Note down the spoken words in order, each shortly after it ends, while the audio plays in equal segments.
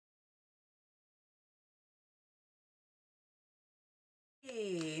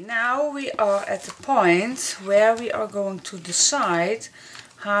Okay, now we are at the point where we are going to decide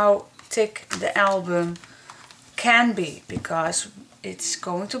how thick the album can be, because it's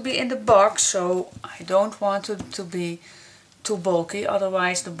going to be in the box, so I don't want it to be too bulky,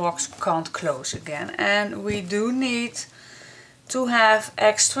 otherwise the box can't close again. And we do need to have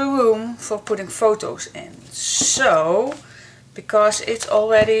extra room for putting photos in. So, because it's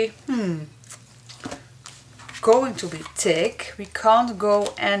already going to be thick, we can't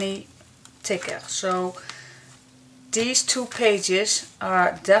go any thicker. So these 2 pages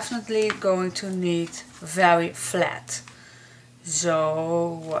are definitely going to need very flat.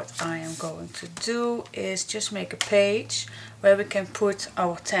 So what I am going to do is just make a page where we can put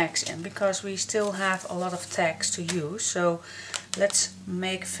our tags in, because we still have a lot of tags to use. So let's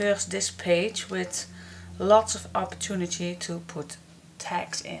make first this page with lots of opportunity to put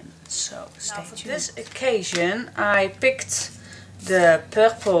tags in. So stay tuned. For this occasion I picked the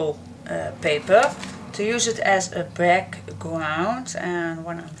purple paper to use it as a background, and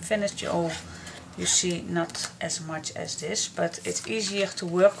when I'm finished you see not as much as this, but it's easier to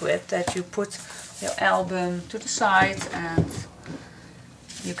work with, that you put your album to the side and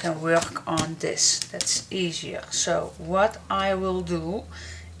you can work on this. That's easier. So what I will do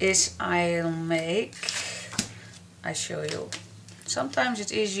is I show you. Sometimes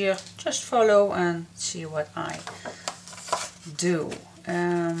it's easier, just follow and see what I do.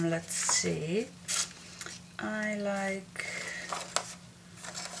 Let's see. I like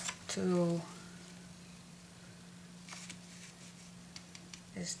to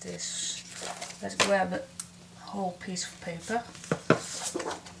let's grab a whole piece of paper.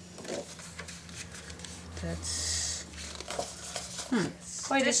 That's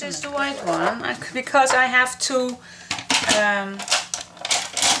this is the white one, because I have two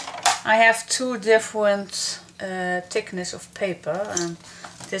different thickness of paper, and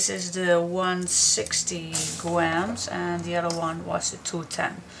this is the 160 grams and the other one was the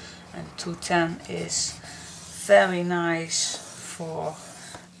 210, and 210 is very nice for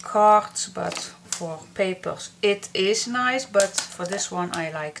cards, but for papers it is nice, but for this one I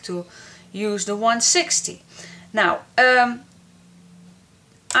like to use the 160. Now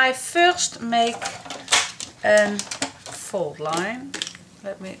I first make a fold line.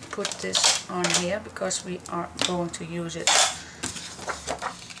 Let me put this on here because we are going to use it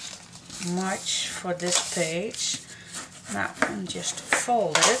much for this page. Now I'm just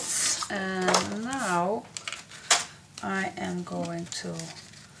fold it, and now I am going to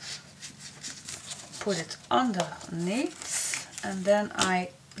put it underneath, and then I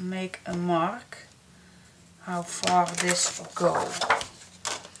make a mark how far this will go.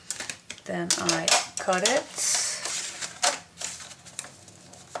 Then I cut it.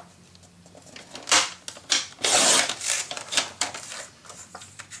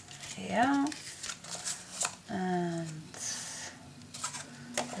 Yeah, and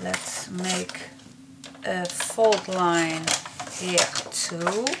let's make a fold line here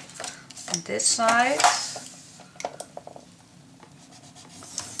too on this side.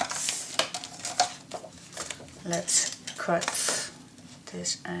 Let's cut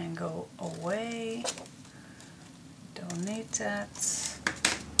this angle away, don't need that.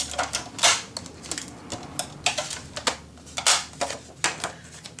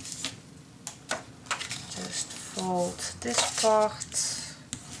 Fold this part,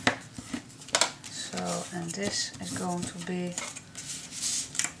 so, and this is going to be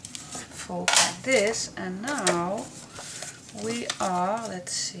fold like this, and now we are,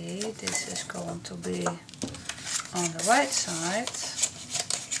 let's see, this is going to be on the right side,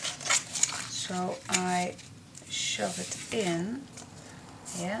 so I shove it in,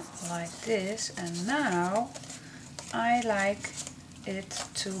 yeah, like this, and now I like it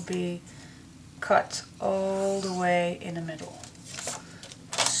to be cut all the way in the middle.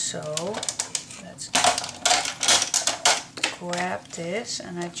 So let's grab this,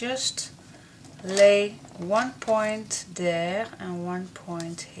 and I just lay 1 point there and 1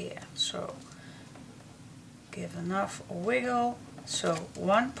 point here. So give enough wiggle, so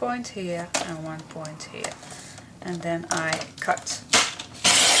 1 point here and 1 point here, and then I cut.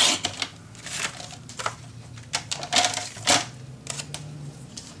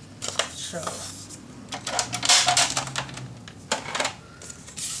 So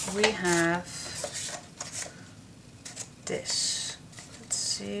we have this, let's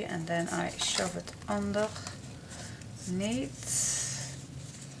see, and then I shove it underneath,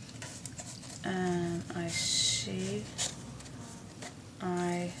 and I see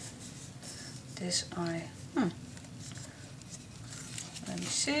let me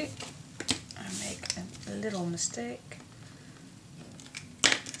see, I make a little mistake.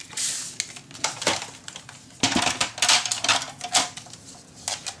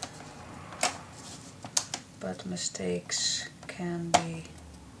 but mistakes can be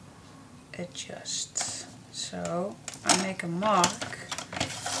adjusted. So I make a mark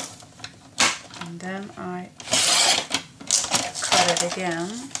and then I cut it again,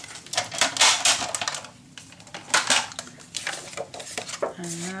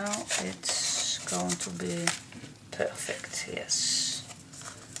 and now it's going to be perfect. Yes,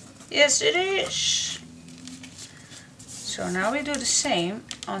 yes it is. So now we do the same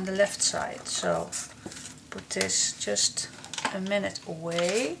on the left side. So put this just a minute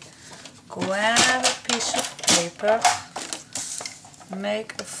away, grab a piece of paper,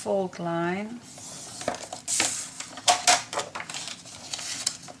 make a fold line,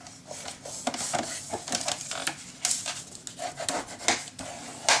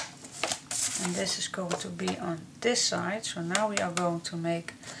 and this is going to be on this side. So now we are going to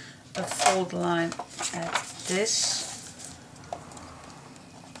make a fold line at this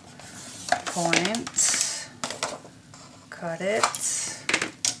point, cut it,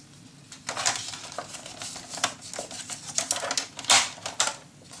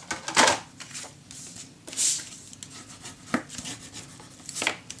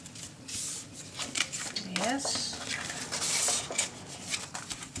 yes,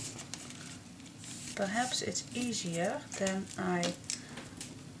 perhaps it's easier than I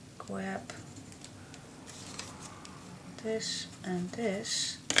grab this and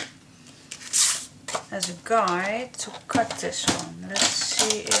this as a guide to cut this one. Let's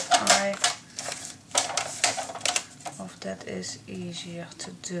see if that is easier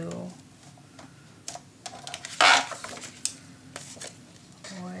to do.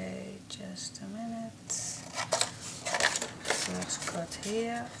 Wait just a minute. First cut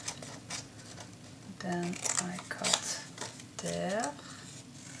here, then I cut there.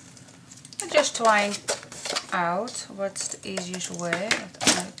 I'm just trying out what's the easiest way,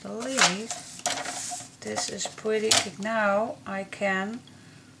 but I believe this is pretty good. Now I can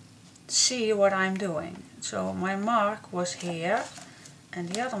see what I'm doing. So my mark was here and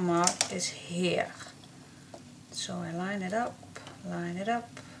the other mark is here. So I line it up, line it up,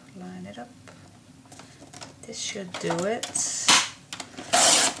 line it up. This should do it.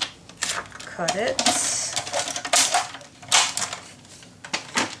 Cut it.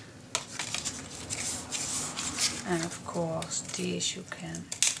 And of course these you can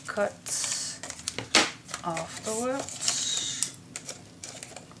cut afterwards.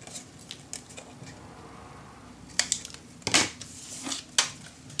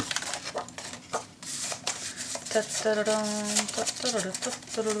 Let's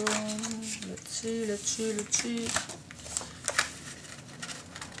see, let's see, let's see.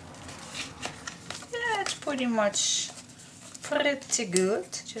 Yeah, it's pretty good.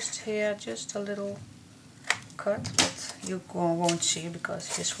 Just here, just a little cut, but you won't see because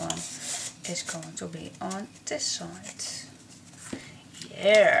this one is going to be on this side.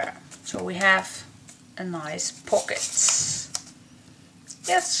 Yeah, so we have a nice pocket.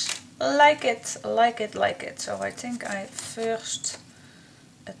 Yes, like it, like it, like it. So I think I first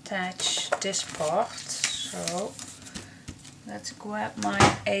attach this part. So let's grab my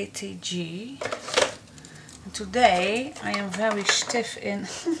ATG. And today I am very stiff in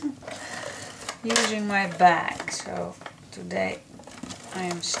using my bag. So today I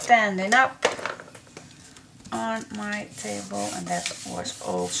am standing up on my table, and that was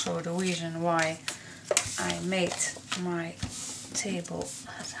also the reason why I made my table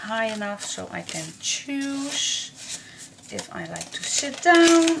high enough so I can choose if I like to sit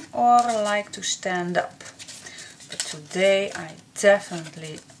down or like to stand up. But today I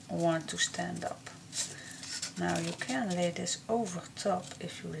definitely want to stand up. Now you can lay this over top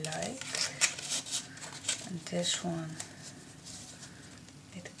if you like, and this one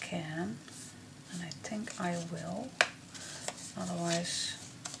it can, and I think I will, otherwise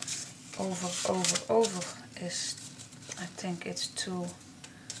over is, I think it's too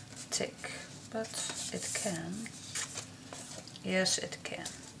thick, but it can. Yes, it can.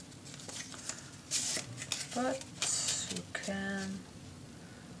 But you can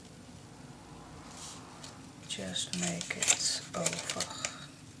just make it over.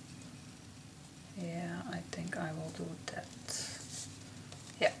 Yeah, I think I will do that.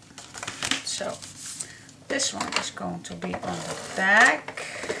 Yeah. So this one is going to be on the back.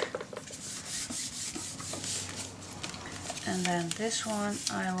 And then this one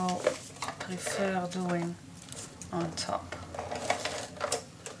I will prefer doing on top.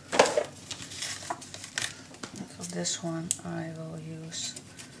 And for this one I will use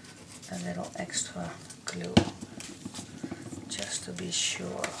a little extra glue, just to be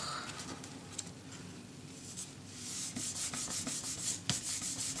sure.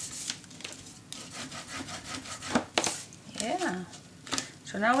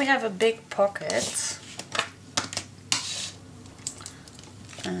 So now we have a big pocket.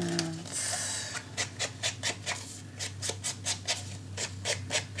 And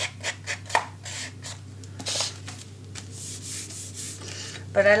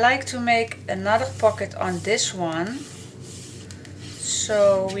but I like to make another pocket on this one,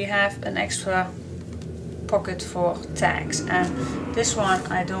 so we have an extra pocket for tags. And this one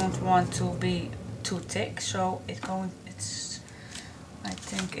I don't want to be too thick, so I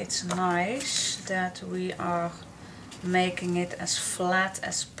think it's nice that we are making it as flat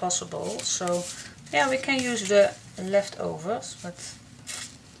as possible. So yeah, we can use the leftovers, but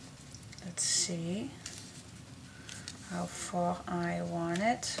let's see how far I want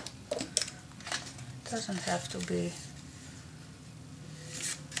it. It doesn't have to be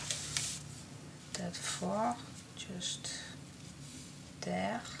that far, just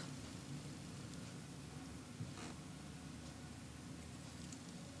there.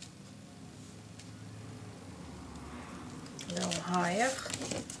 A little higher.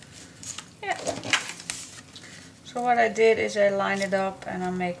 Yeah. So what I did is I line it up and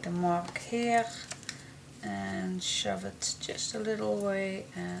I make the mark here and shove it just a little way,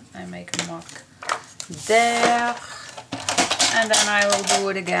 and I make a mark there, and then I will do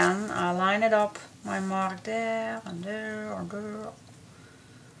it again. I line it up, my mark there and there and there.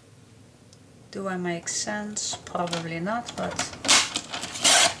 Do I make sense? Probably not, but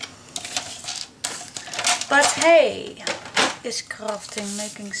hey, is crafting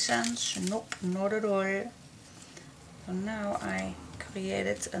making sense? Nope, not at all. So now I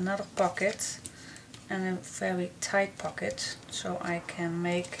created another pocket, and a very tight pocket, so I can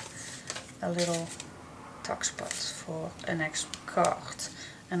make a little tuck spot for an extra card.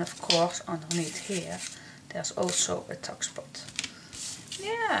 And of course underneath here there's also a tuck spot.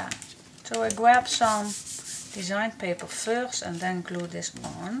 Yeah, so I grab some design paper first and then glue this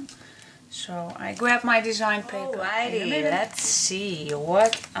on. So I grab my design paper. Alrighty, let's see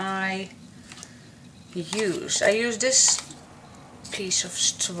what I use. I use this piece of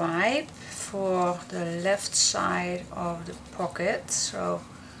stripe for the left side of the pocket, so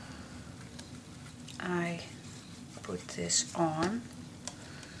I put this on.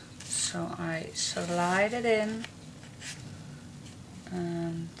 So I slide it in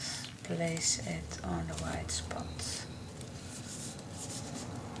and place it on the right spot.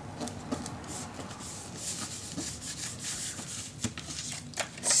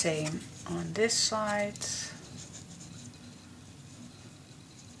 Same on this side.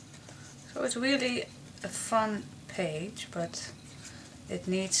 So it's really a fun page, but it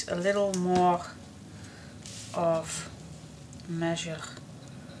needs a little more of measurements,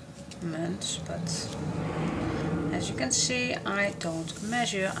 but as you can see I don't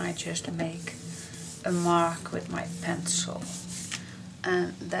measure, I just make a mark with my pencil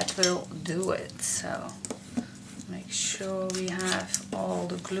and that will do it. So make sure we have all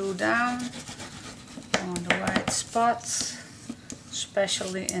the glue down on the right spot,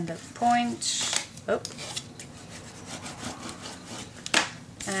 especially in the points. Oh.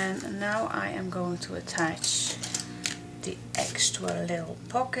 And now I am going to attach the extra little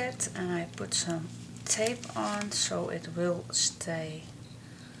pocket, and I put some tape on so it will stay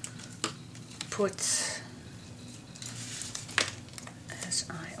put as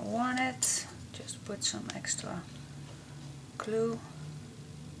I want it. Just put some extra glue,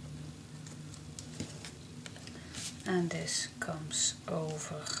 and this comes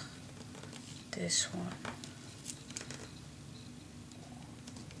over this one.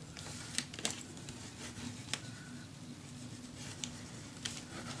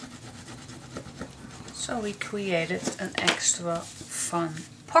 So we created an extra fun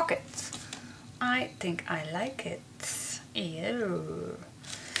pocket. I think I like it. Ew.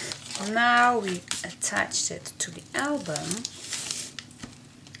 Now we attached it to the album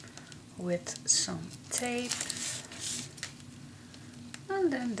with some tape,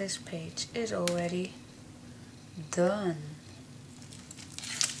 and then this page is already done.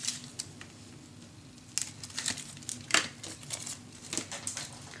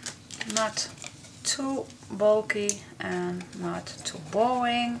 Not too bulky and not too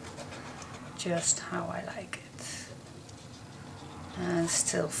boring, just how I like it, and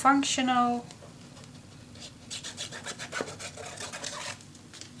still functional.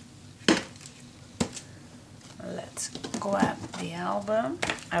 Let's grab the album.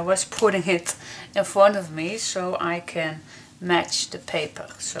 I was putting it in front of me so I can match the paper,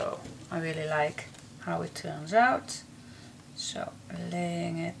 so I really like how it turns out. So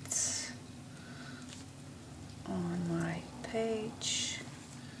laying it on my page,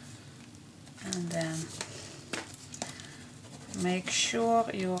 and then make sure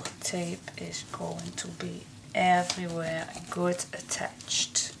your tape is going to be everywhere good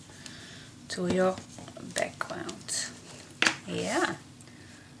attached to your background. Yeah.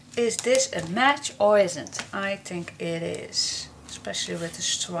 Is this a match or isn't? I think it is, especially with the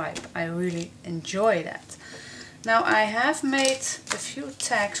stripe. I really enjoy that. Now I have made a few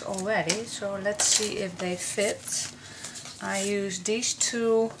tags already, so let's see if they fit. I use these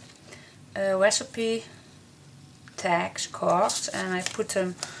two recipe tags, cards, and I put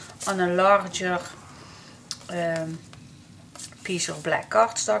them on a larger piece of black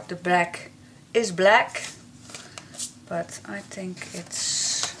cardstock. The black is black, but I think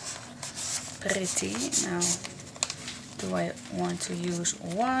it's pretty. Now, do I want to use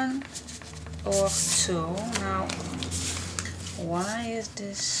one or two? Now, why is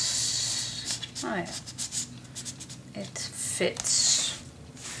this? Oh yeah, it fits.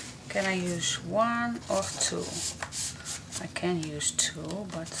 Can I use one or two? I can use two,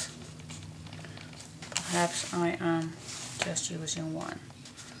 but perhaps I am just using one.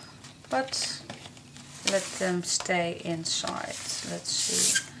 But let them stay inside. Let's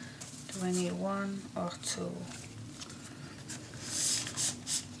see. Do I need one or two?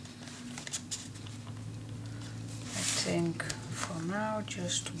 I think for now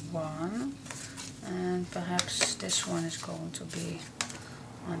just one. And perhaps this one is going to be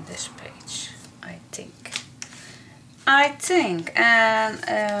on this page. I think,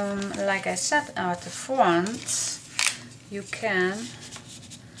 and like I said at the front, you can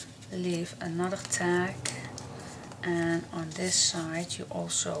leave another tag, and on this side you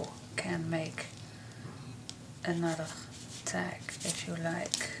also can make another tag if you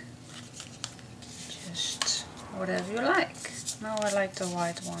like. Just whatever you like. Now I like the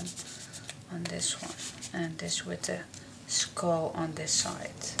white one on this one, and this with the skull on this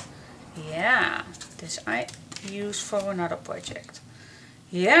side. Yeah, this I use for another project.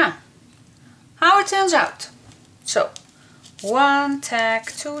 Yeah, how it turns out. So, one tag,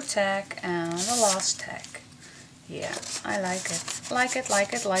 two tag, and the last tag. Yeah, I like it. Like it,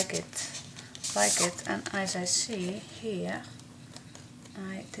 like it, like it. Like it. And as I see here,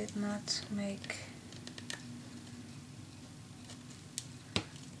 I did not make...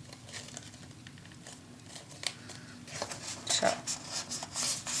 So,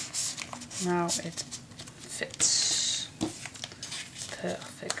 now it fits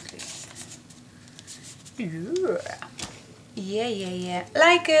perfectly. Yeah.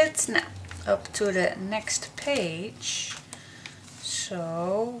 Like it. Now, up to the next page.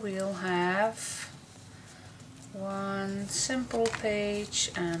 So, we'll have one simple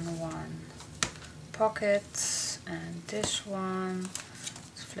page and one pocket, and this one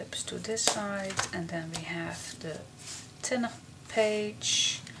flips to this side, and then we have the thinner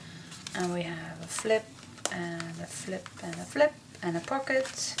page, and we have a flip and a flip and a flip and a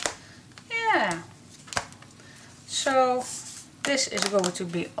pocket. Yeah, so this is going to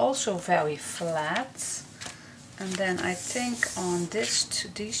be also very flat, and then I think on these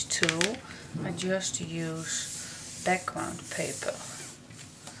two I just use background paper.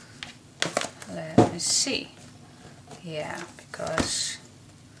 Let me see. Yeah, because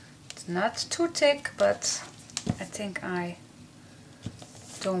it's not too thick, but I think I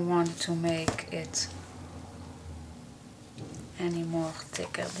don't want to make it any more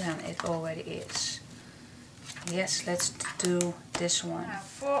thicker than it already is. Yes, let's do this one. Now,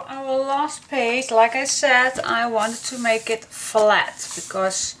 for our last page, like I said, I wanted to make it flat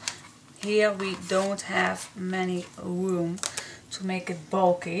because here we don't have many room to make it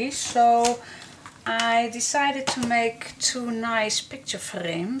bulky. So I decided to make two nice picture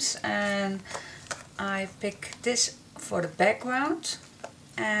frames, and I picked this for the background,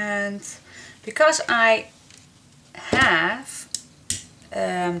 and because I have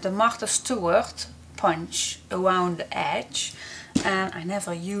the Martha Stewart punch around the edge, and I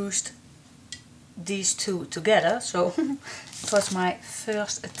never used these two together, so it was my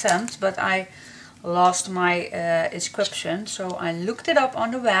first attempt, but I lost my inscription, so I looked it up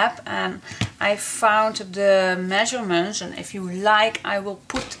on the web and I found the measurements, and if you like I will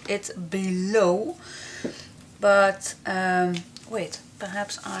put it below. But wait,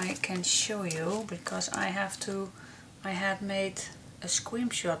 perhaps I can show you, because I had made a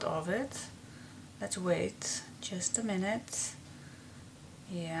screenshot of it. Let's wait just a minute.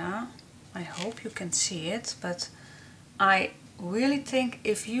 Yeah, I hope you can see it, but I really think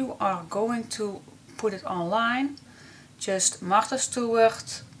if you are going to put it online, just Martha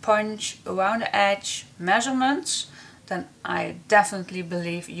Stewart punch around the edge measurements, then I definitely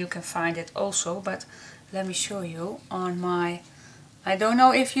believe you can find it also. But let me show you on my, I don't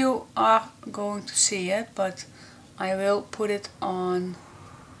know if you are going to see it, but I will put it on.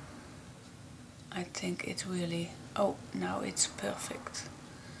 I think it really, oh, now it's perfect.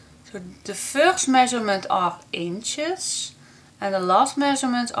 So the first measurement are inches and the last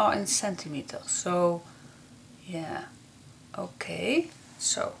measurements are in centimeters. So yeah, okay,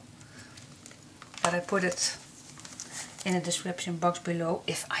 so but I put it in the description box below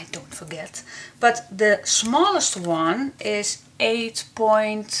if I don't forget. But the smallest one is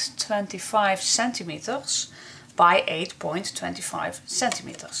 8.25 centimeters by 8.25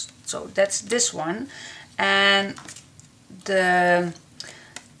 centimeters. So that's this one, and the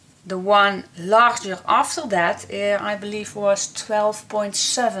one larger after that I believe was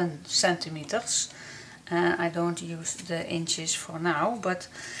 12.7 centimeters. I don't use the inches for now, but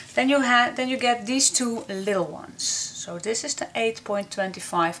then you get these two little ones. So this is the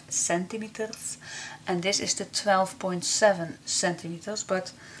 8.25 centimeters and this is the 12.7 centimeters,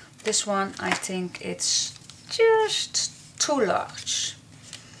 but this one I think it's just too large.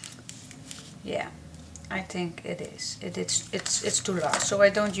 Yeah, I think it is. It's too large, so I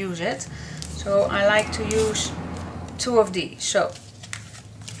don't use it. So I like to use two of these. So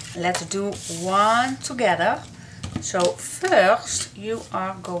let's do one together. So first you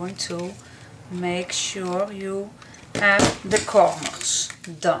are going to make sure you have the corners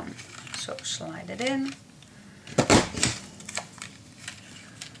done. So slide it in.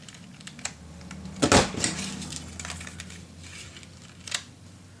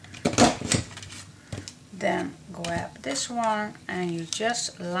 Then grab this one and you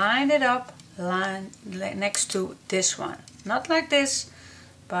just line it up next to this one. Not like this,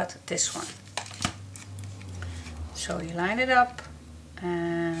 but this one. So you line it up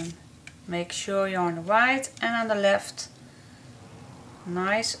and make sure you're on the right and on the left.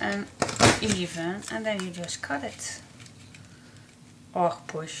 Nice and even, and then you just cut it. Or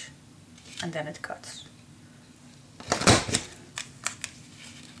push, and then it cuts.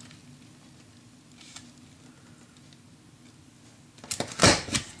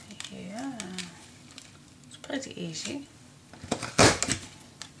 Yeah, it's pretty easy.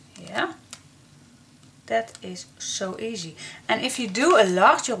 Yeah, that is so easy. And if you do a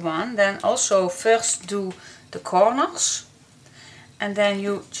larger one, then also first do the corners and then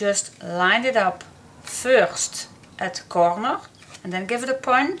you just line it up first at the corner and then give it a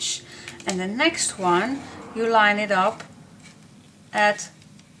punch, and the next one you line it up at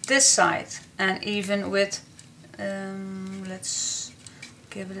this side, and even with let's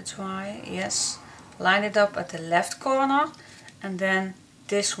give it a try. Yes, line it up at the left corner and then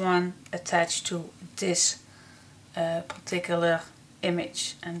this one attached to this particular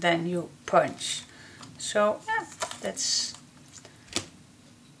image, and then you punch. So yeah, that's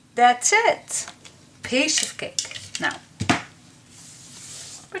it. Piece of cake. Now,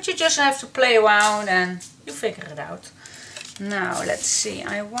 but you just have to play around and you figure it out. Now let's see,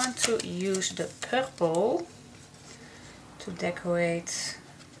 I want to use the purple to decorate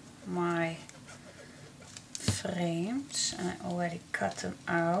my frames, and I already cut them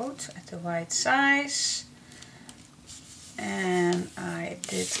out at the right size, and I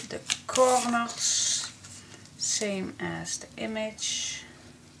did the corners same as the image.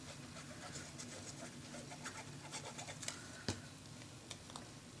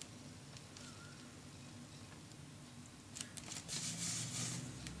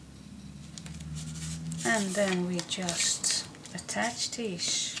 And then we just attach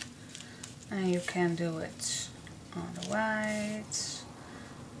these, and you can do it on the right,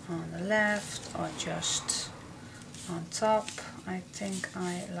 on the left, or just on top. I think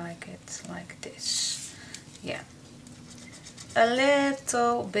I like it like this. Yeah, a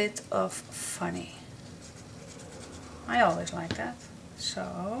little bit of funny. I always like that.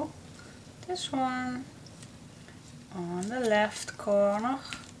 So this one on the left corner,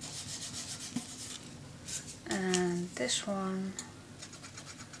 and this one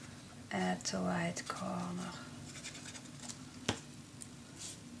at the right corner.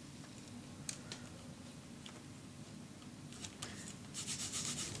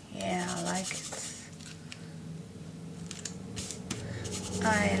 Yeah, I like it.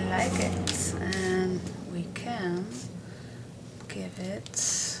 I like it, and we can give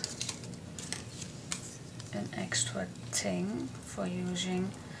it an extra thing for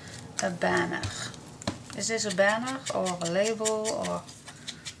using a banner. Is this a banner or a label, or?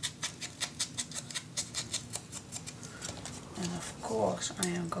 And of course I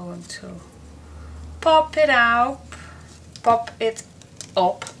am going to pop it up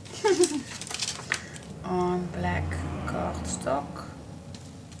on black cardstock.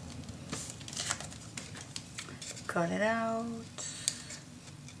 Cut it out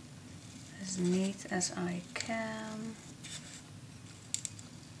as neat as I can. can.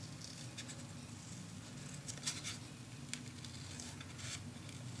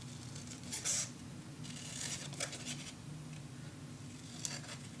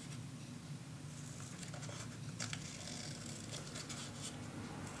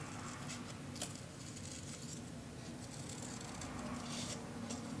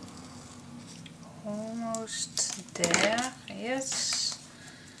 Almost there, yes.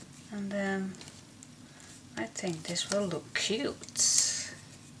 And then I think this will look cute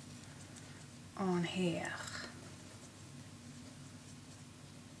on here.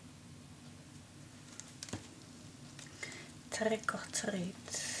 Trick or treat.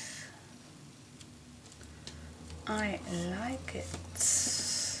 I like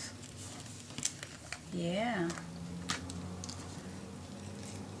it. Yeah.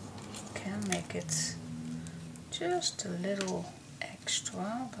 Can make it just a little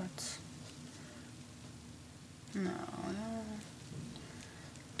extra, but no.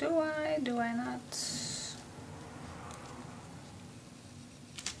 Do I not?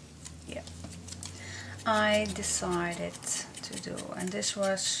 Yeah. I decided to do, and this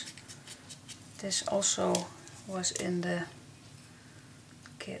also was in the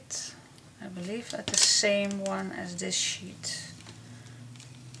kit. I believe at the same one as this sheet.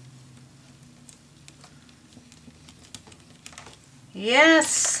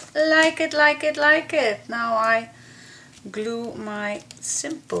 Yes, like it, like it, like it. Now I glue my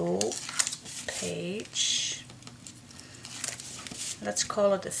simple page. Let's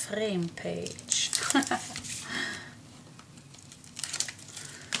call it a frame page.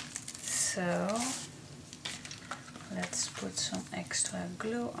 So let's put some extra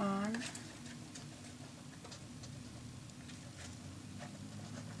glue on.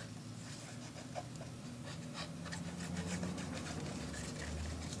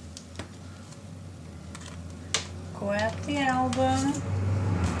 Grab the album,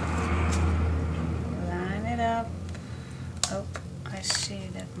 line it up. Oh, I see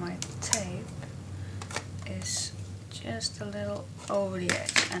that my tape is just a little over the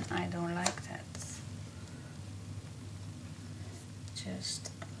edge and I don't like that. Just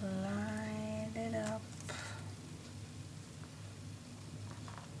line it up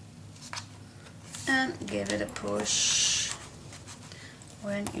and give it a push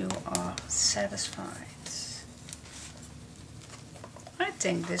when you are satisfied. I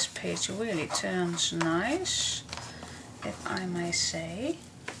think this page really turns nice, if I may say.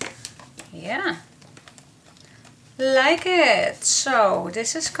 Yeah, like it. So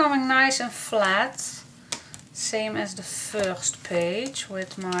this is coming nice and flat, same as the first page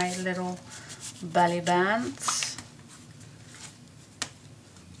with my little belly band.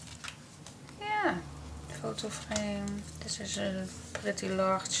 Yeah, photo frame. This is a pretty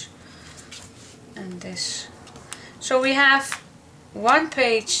large, and this. So we have one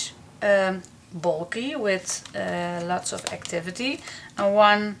page bulky with lots of activity and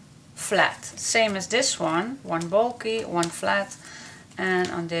one flat, same as this one bulky, one flat, and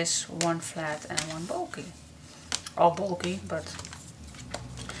on this one flat and one bulky. All bulky, but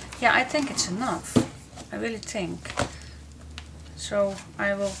yeah, I think it's enough. I really think. So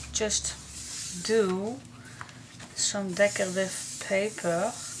I will just do some decorative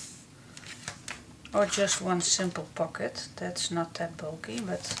paper, or just one simple pocket. That's not that bulky,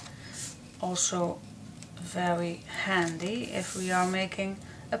 but also very handy if we are making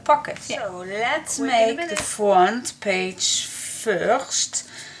a pocket. Yeah. So let's make the front page first,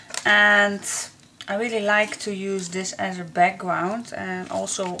 and I really like to use this as a background, and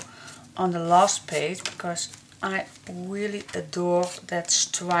also on the last page, because I really adore that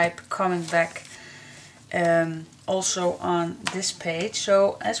stripe coming back also on this page.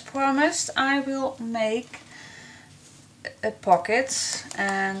 So as promised, I will make a pocket,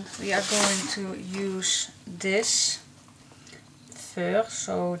 and we are going to use this first.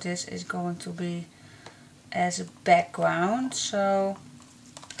 So this is going to be as a background. So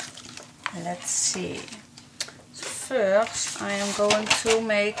let's see. First I am going to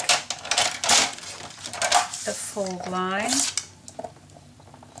make a fold line.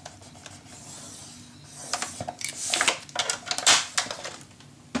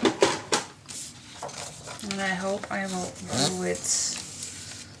 And I hope I will do it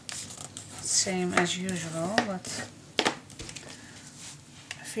same as usual, but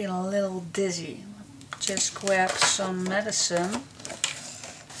I feel a little dizzy. Just grab some medicine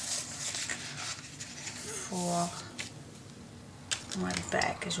for my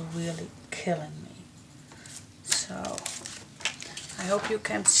back is really killing me. So I hope you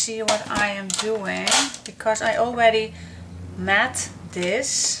can see what I am doing, because I already mat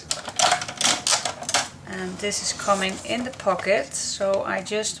this, and this is coming in the pocket, so I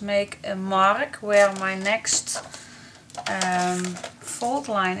just make a mark where my next fold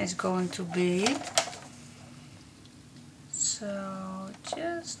line is going to be. So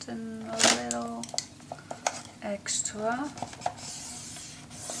just a little extra,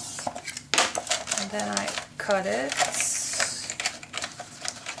 and then I cut it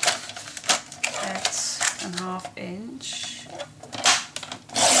at 1/2 inch.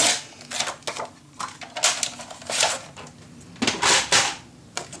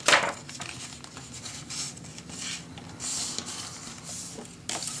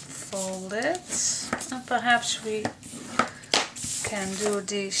 Fold it, and perhaps we can do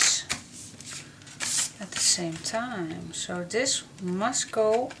this at the same time. So this must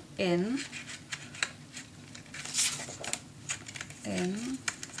go in, and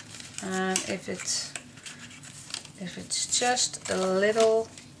if it's just a little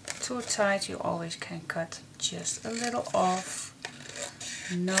too tight, you always can cut just a little off.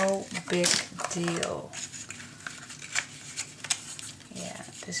 No big deal. Yeah,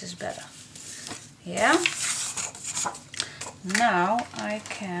 this is better. Yeah. Now I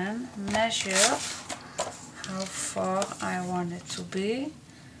can measure how far I want it to be.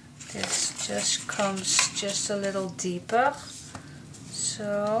 This just comes just a little deeper.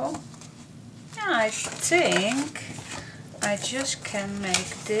 So yeah, I think I just can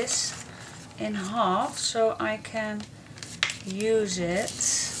make this in half so I can use it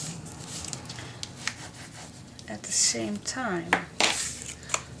at the same time.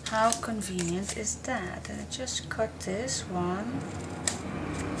 How convenient is that? And I just cut this one,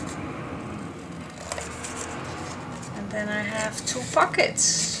 and then I have 2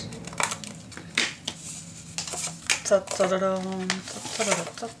 pockets.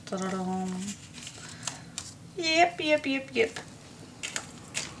 Yep.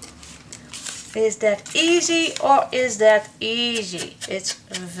 Is that easy or is that easy? It's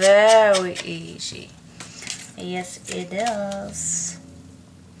very easy. Yes, it is.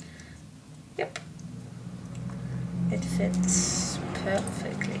 Yep. It fits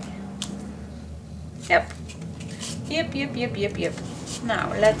perfectly. Yep.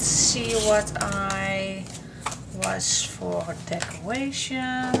 Now let's see what I was for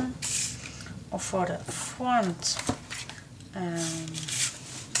decoration or for the front. I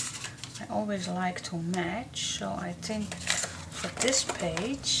always like to match, so I think for this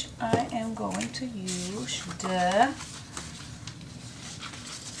page I am going to use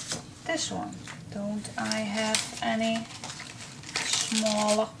this one. Don't I have any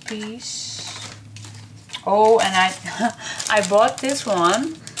smaller piece? Oh, and I bought this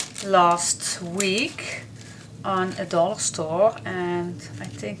one last week on a dollar store, and I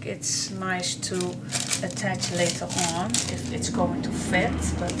think it's nice to attach later on if it's going to fit,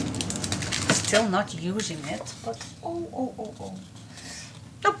 but still not using it. But oh,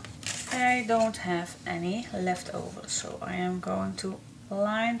 nope, I don't have any left over, so I am going to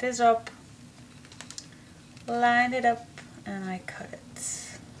line this up, line it up, and I cut it.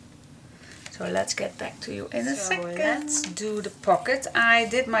 So let's get back to you in a second. Let's do the pocket. I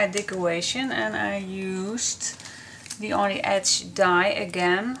did my decoration and I used the on the edge die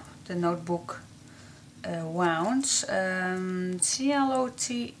again, the notebook wounds. CLOTE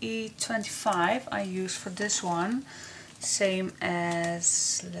 25 I used for this one. Same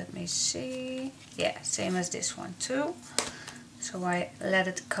as, let me see, yeah, same as this one too. So I let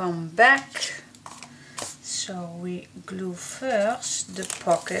it come back. So we glue first the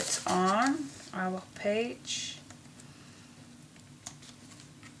pocket on our page.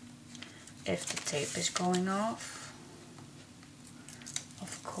 If the tape is going off,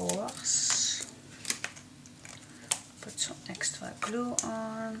 of course. Put some extra glue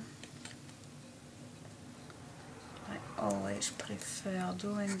on. I always prefer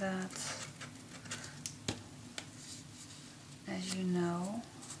doing that, as you know,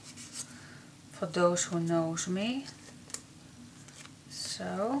 for those who knows me.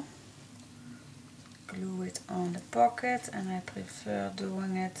 So glue it on the pocket, and I prefer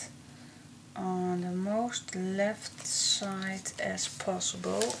doing it on the most left side as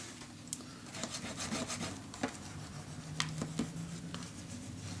possible.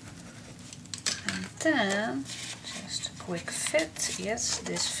 And then just a quick fit. Yes,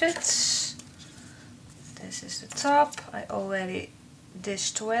 this fits. This is the top. I already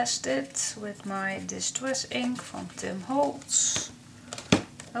distressed it with my distress ink from Tim Holtz.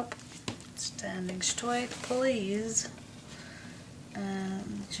 Oh, standing straight, please.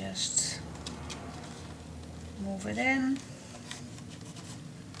 And just move it in.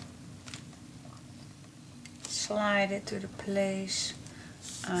 Slide it to the place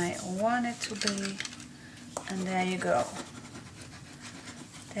I want it to be. And there you go.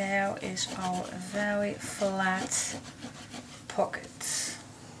 There is our very flat pocket.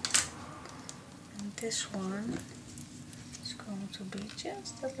 And this one is going to be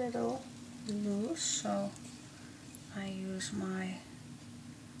just a little loose, so I use my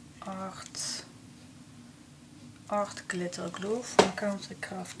art glitter glue from Country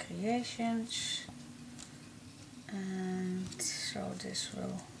Craft Creations, and so this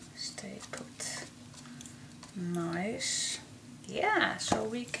will stay put nice. Yeah, so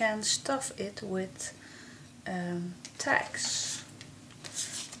we can stuff it with tags.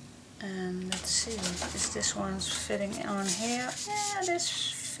 And let's see, is this one's fitting on here? Yeah, this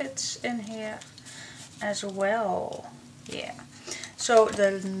fits in here as well. Yeah. So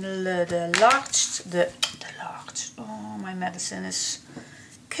the large, oh, my medicine is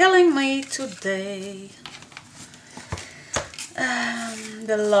killing me today.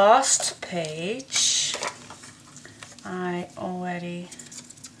 The last page, I already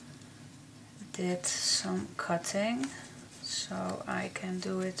did some cutting, so I can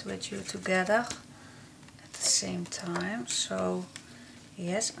do it with you together at the same time. So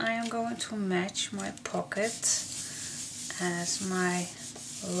yes, I am going to match my pocket as my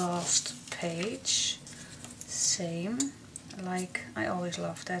last page, same, like I always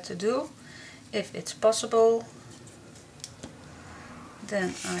love that to do. If it's possible,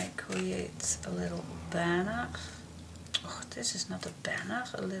 then I create a little banner. Oh, this is not a banner,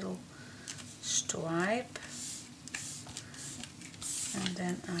 a little stripe. And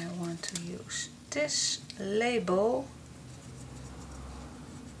then I want to use this label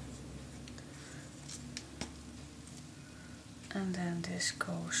and then this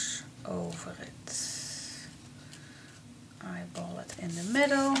goes over it. Eyeball it in the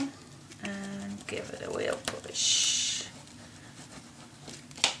middle and give it a real push.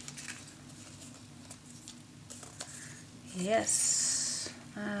 Yes.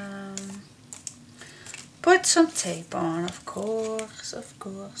 Put some tape on, of course.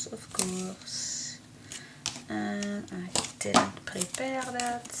 And I didn't prepare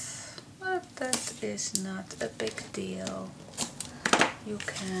that, but that is not a big deal. You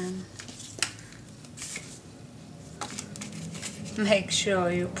can make sure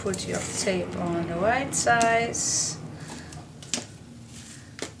you put your tape on the right size.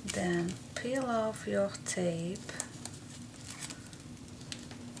 Then peel off your tape.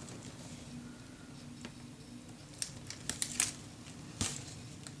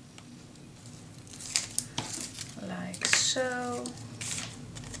 Like so.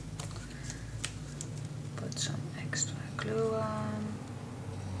 Put some extra glue on.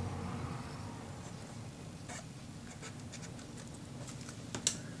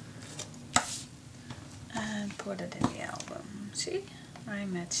 And put it in the album. See? I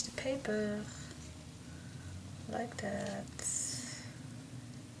match the paper. Like that.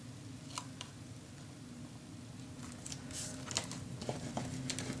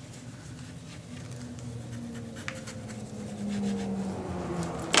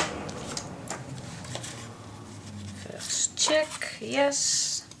 Check,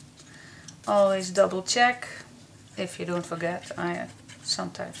 yes. Always double check. If you don't forget, I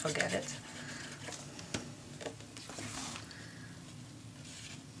sometimes forget it.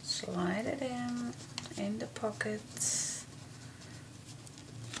 Slide it in the pocket as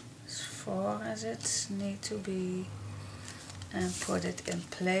far as it needs to be and put it in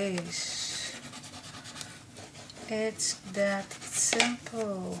place. It's that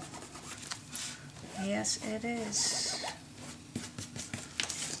simple. Yes, it is.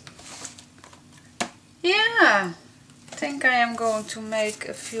 Yeah, I think I am going to make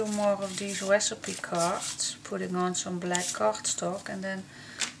a few more of these recipe cards, putting on some black cardstock and then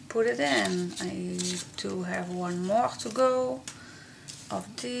put it in. I do have one more to go of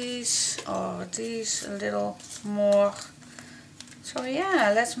these, or these a little more. So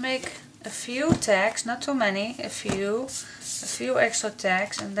yeah, let's make a few tags, not too many, a few extra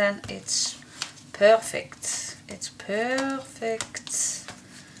tags, and then it's perfect. It's perfect.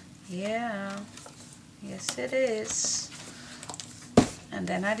 Yeah. Yes, it is. And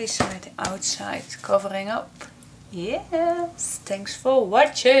then I decide the outside covering up. Yes, thanks for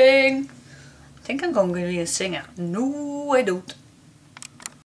watching. I think I'm going to be a singer. No, I don't.